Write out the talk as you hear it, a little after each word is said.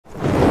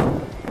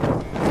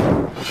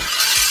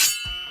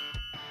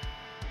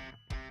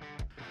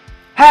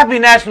Happy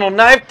National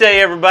Knife Day,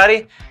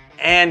 everybody!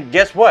 And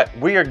guess what?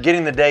 We are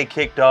getting the day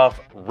kicked off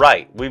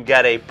right. We've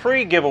got a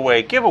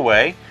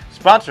giveaway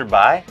sponsored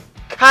by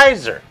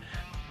Kizer.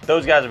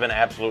 Those guys have been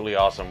absolutely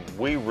awesome.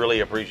 We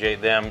really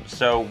appreciate them.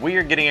 So we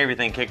are getting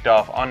everything kicked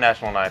off on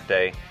National Knife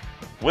Day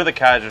with a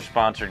Kizer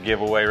sponsored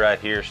giveaway right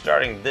here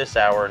starting this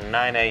hour,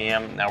 9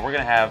 a.m. Now we're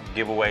going to have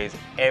giveaways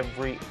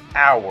every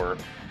hour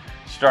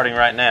starting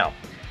right now.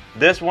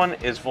 This one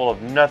is full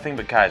of nothing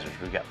but Kizers.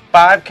 We've got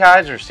 5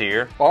 Kizers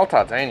here. All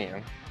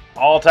titanium.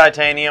 All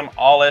titanium,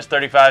 all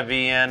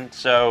S35VN.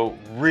 So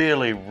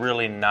really,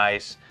 really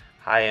nice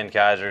high-end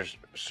Kizers.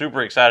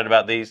 Super excited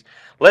about these.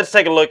 Let's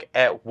take a look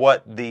at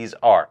what these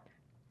are.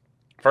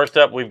 First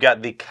up, we've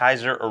got the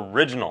Kizer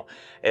Original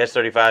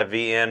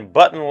S35VN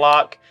button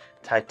lock,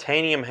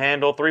 titanium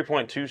handle,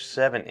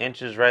 3.27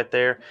 inches right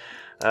there.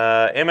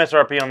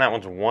 MSRP on that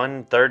one's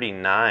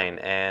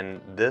 $139, and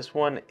this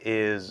one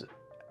is,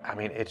 I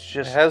mean, it's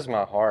just, it has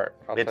my heart.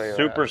 it's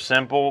super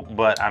simple,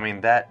 but I mean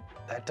that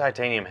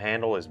titanium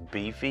handle is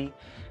beefy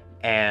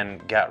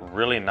and got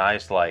really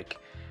nice, like,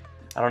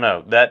 I don't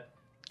know, that,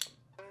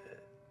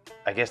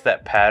 I guess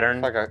that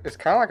pattern. It's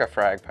kind of like a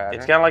frag pattern.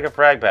 It's kind of like a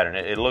frag pattern.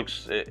 It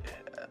looks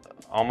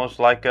almost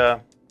like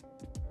a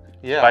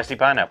spicy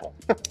pineapple.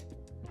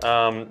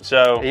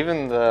 So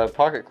even the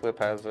pocket clip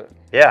has it.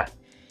 Yeah,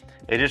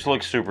 it just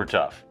looks super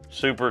tough.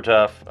 Super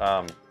tough.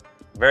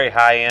 Very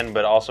high end,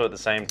 but also at the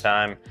same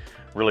time,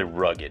 really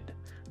rugged.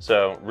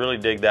 So really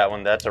dig that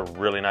one. That's a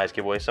really nice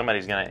giveaway.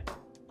 Somebody's gonna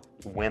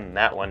win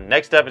that one.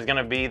 Next up is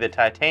gonna be the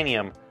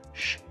titanium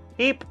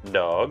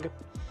sheepdog,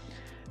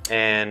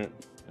 and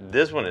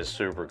this one is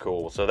super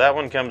cool. So that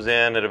one comes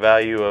in at a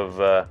value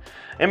of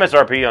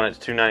MSRP on it's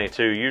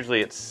 $292. Usually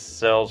it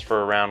sells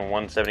for around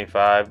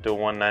 $175 to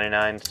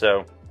 $199.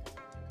 So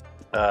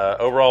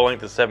overall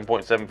length is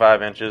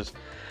 7.75 inches.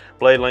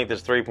 Blade length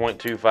is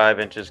 3.25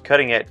 inches.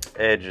 Cutting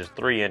edge is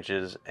 3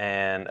 inches.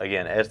 And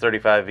again,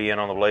 S35VN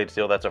on the blade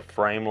steel. That's a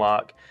frame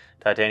lock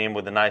titanium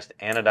with a nice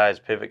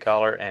anodized pivot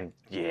collar. And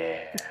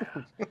yeah,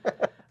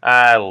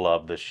 I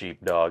love the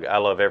sheepdog. I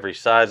love every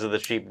size of the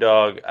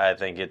sheepdog. I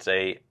think it's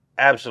a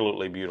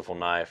absolutely beautiful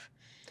knife,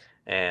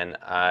 and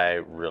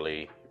I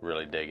really,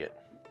 really dig it.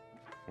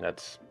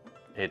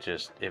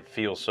 It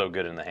feels so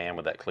good in the hand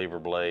with that cleaver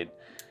blade,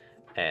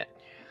 and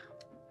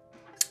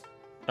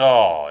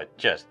oh, it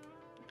just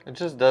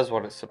does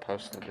what it's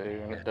supposed to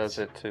do, and it does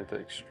it to the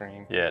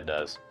extreme. Yeah, it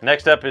does.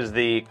 Next up is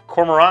the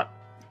Cormorant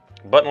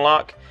button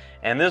lock,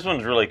 and this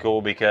one's really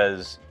cool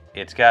because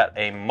it's got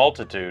a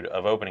multitude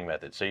of opening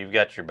methods. So you've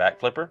got your back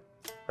flipper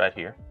right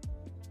here.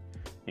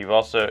 You've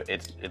also,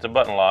 it's a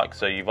button lock,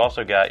 so you've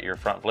also got your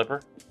front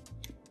flipper,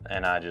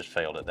 and I just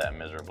failed at that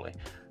miserably.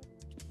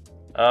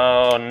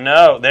 Oh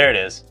no, there it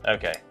is.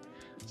 Okay,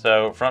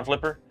 so front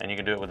flipper, and you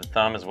can do it with the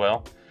thumb as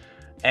well.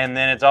 And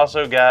then it's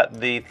also got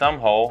the thumb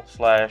hole /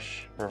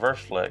 reverse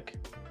flick,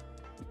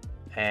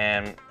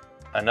 and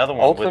another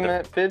one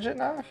ultimate fidget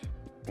knife.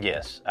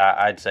 Yes,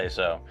 I'd say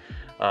so.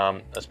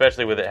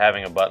 Especially with it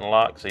having a button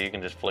lock, so you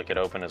can just flick it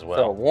open as well.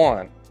 So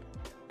 1,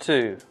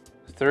 2,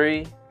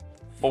 3,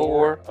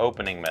 4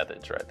 opening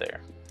methods right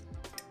there.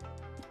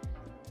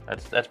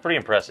 That's pretty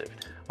impressive.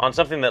 On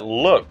something that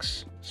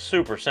looks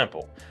super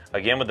simple.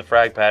 Again, with the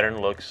frag pattern,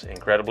 looks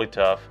incredibly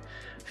tough.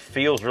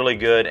 Feels really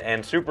good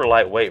and super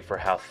lightweight for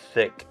how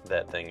thick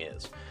that thing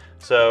is.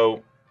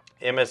 So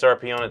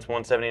MSRP on it's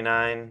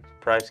 $179.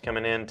 Price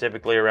coming in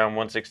typically around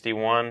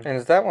 $161. And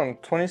is that one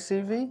 20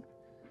 CV?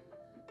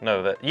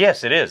 No,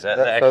 yes, it is.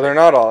 Actually, so they're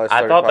not all S35.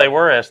 I thought they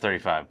were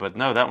S35, but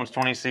no, that one's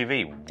 20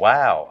 CV.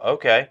 Wow.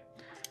 Okay.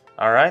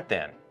 All right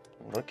then.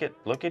 Look at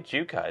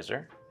you,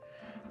 Kizer.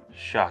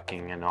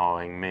 Shocking and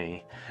awing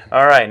me.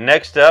 All right,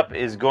 next up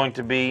is going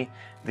to be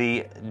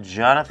the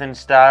Jonathan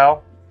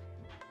style.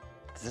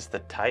 Is this the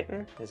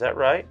Titan? Is that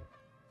right?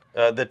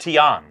 The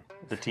Tian.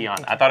 The Tian.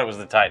 I thought it was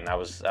the Titan. I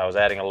was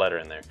adding a letter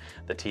in there.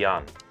 The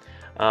Tian.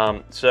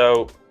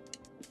 So,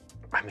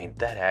 I mean,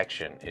 that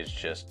action is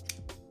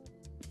just,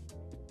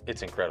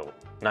 it's incredible.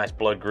 Nice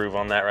blood groove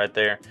on that right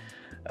there.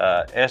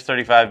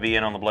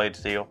 S35VN on the blade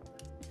steel.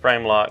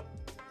 Frame lock.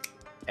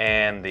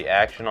 And the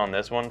action on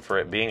this one, for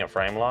it being a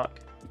frame lock,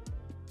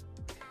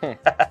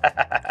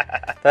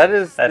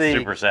 that's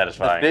super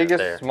satisfying. The biggest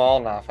right there. Small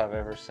knife I've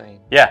ever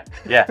seen. Yeah,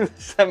 yeah.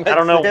 I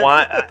don't know sense?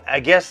 why. I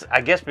guess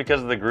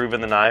because of the groove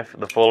in the knife,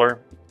 the fuller,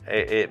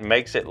 it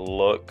makes it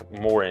look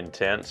more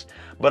intense.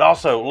 But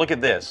also, look at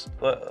this.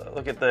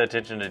 Look at the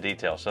attention to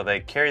detail. So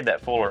they carried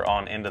that fuller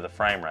on into the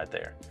frame right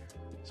there,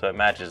 so it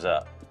matches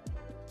up.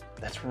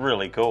 That's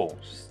really cool.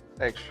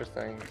 Extra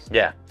things.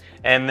 Yeah.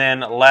 And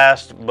then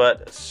last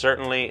but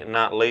certainly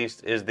not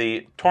least is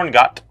the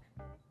Torngat.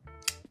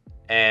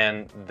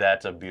 And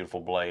that's a beautiful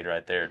blade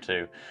right there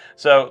too.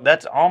 So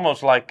that's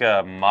almost like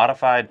a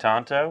modified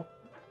Tonto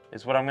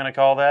is what I'm going to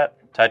call that.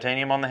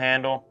 Titanium on the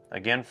handle.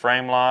 Again,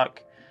 frame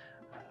lock.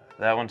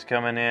 That one's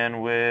coming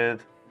in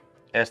with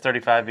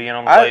S35VN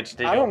on the blade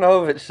steel. I don't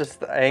know if it's just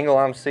the angle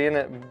I'm seeing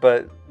it,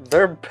 but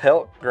their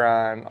pelt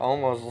grind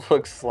almost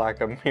looks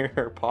like a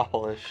mirror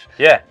polish.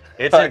 Yeah,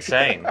 it's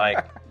insane.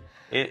 Like,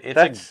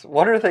 It's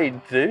what are they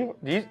do?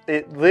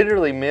 It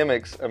literally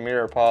mimics a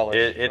mirror polish.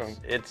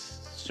 it's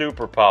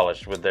super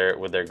polished with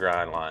their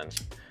grind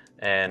lines,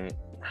 and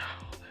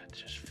that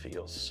just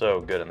feels so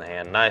good in the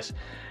hand. Nice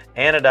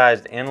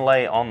anodized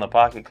inlay on the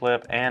pocket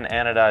clip and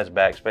anodized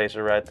back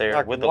spacer right there,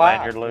 like, with the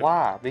lanyard loop.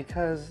 Why?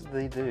 Because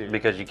they do.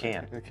 Because you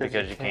can.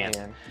 Because you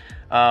can.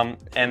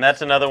 And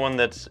that's another one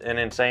that's an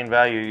insane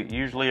value,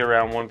 usually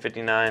around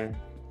 $159.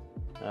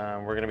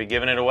 We're going to be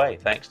giving it away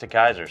thanks to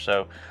Kizer.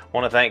 So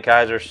want to thank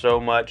Kizer so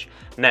much.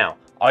 Now,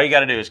 all you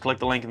got to do is click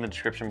the link in the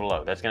description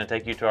below. That's going to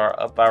take you to our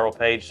Up Viral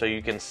page so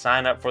you can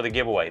sign up for the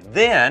giveaway.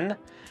 Then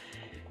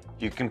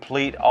you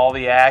complete all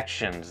the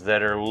actions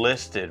that are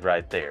listed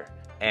right there.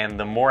 And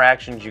the more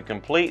actions you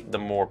complete, the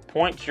more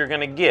points you're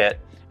going to get.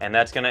 And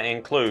that's going to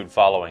include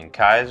following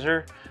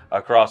Kizer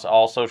across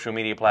all social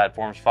media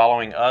platforms,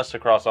 following us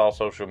across all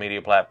social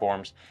media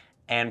platforms,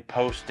 and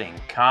posting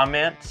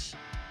comments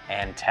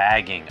and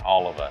tagging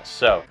all of us.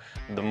 So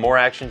the more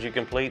actions you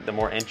complete, the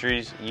more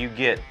entries you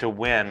get to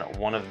win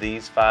one of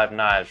these 5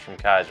 knives from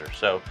Kizer.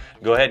 So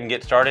go ahead and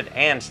get started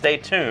and stay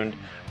tuned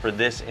for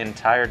this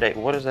entire day.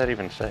 What does that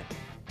even say?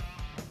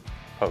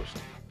 Post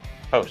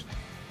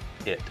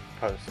it.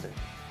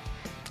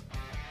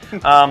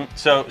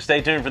 So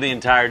stay tuned for the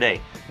entire day.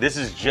 This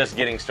is just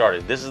getting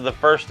started. This is the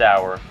first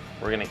hour.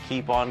 We're going to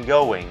keep on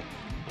going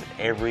with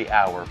every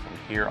hour from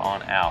here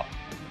on out.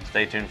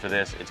 Stay tuned for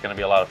this. It's going to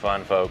be a lot of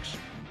fun, folks.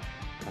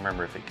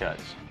 Remember, if it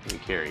cuts, we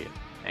carry it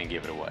and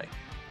give it away.